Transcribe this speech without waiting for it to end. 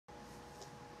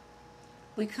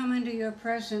We come into your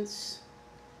presence.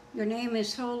 Your name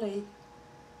is holy.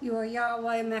 You are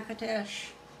Yahweh Maccaddeshem,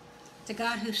 the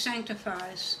God who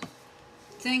sanctifies.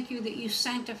 Thank you that you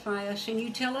sanctify us, and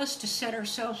you tell us to set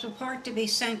ourselves apart to be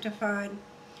sanctified.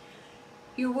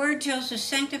 Your word tells us,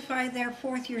 sanctify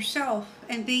therefore yourself,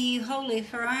 and be ye holy,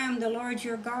 for I am the Lord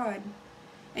your God,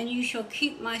 and you shall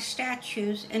keep my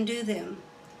statutes and do them.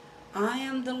 I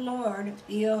am the Lord,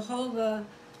 Jehovah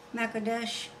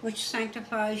Maccaddeshem, which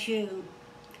sanctifies you.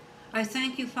 I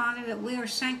thank you, Father, that we are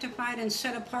sanctified and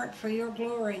set apart for your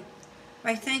glory.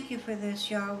 I thank you for this,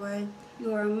 Yahweh.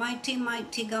 You are a mighty,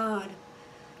 mighty God.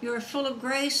 You are full of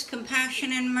grace,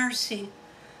 compassion, and mercy.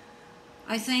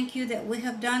 I thank you that we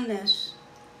have done this,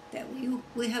 that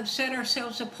we have set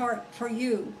ourselves apart for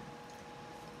you.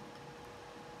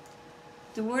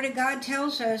 The Word of God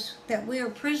tells us that we are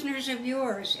prisoners of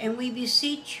yours, and we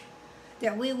beseech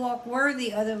that we walk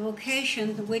worthy of the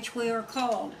vocation to which we are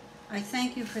called. I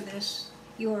thank you for this.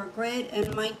 You are great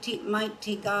and mighty,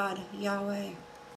 mighty God, Yahweh.